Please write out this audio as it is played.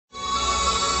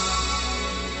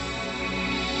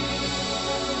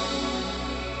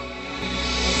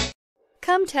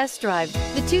Come test drive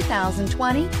the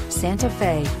 2020 Santa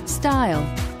Fe. Style,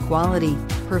 quality,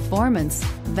 performance,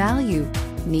 value.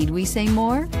 Need we say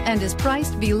more? And is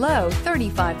priced below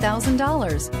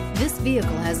 $35,000. This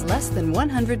vehicle has less than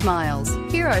 100 miles.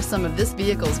 Here are some of this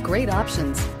vehicle's great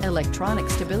options: electronic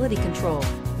stability control,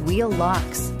 wheel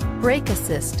locks, brake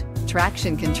assist,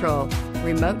 traction control,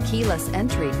 remote keyless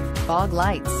entry, fog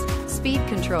lights, speed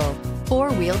control,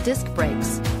 four-wheel disc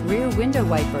brakes, rear window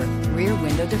wiper, rear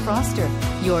window defroster.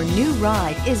 Your new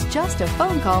ride is just a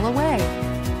phone call away.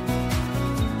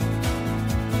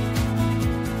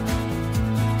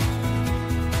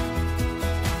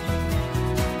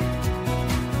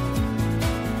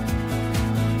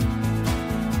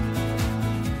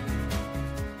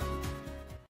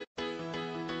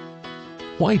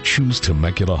 Why choose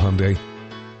Temecula Hyundai?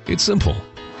 It's simple.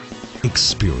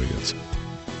 Experience.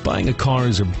 Buying a car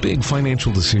is a big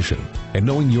financial decision, and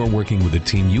knowing you're working with a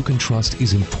team you can trust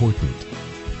is important.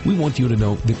 We want you to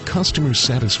know that customer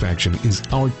satisfaction is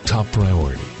our top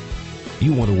priority.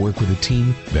 You want to work with a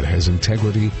team that has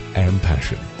integrity and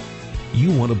passion.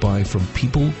 You want to buy from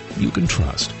people you can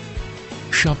trust.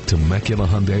 Shop Temecula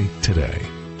Hyundai today.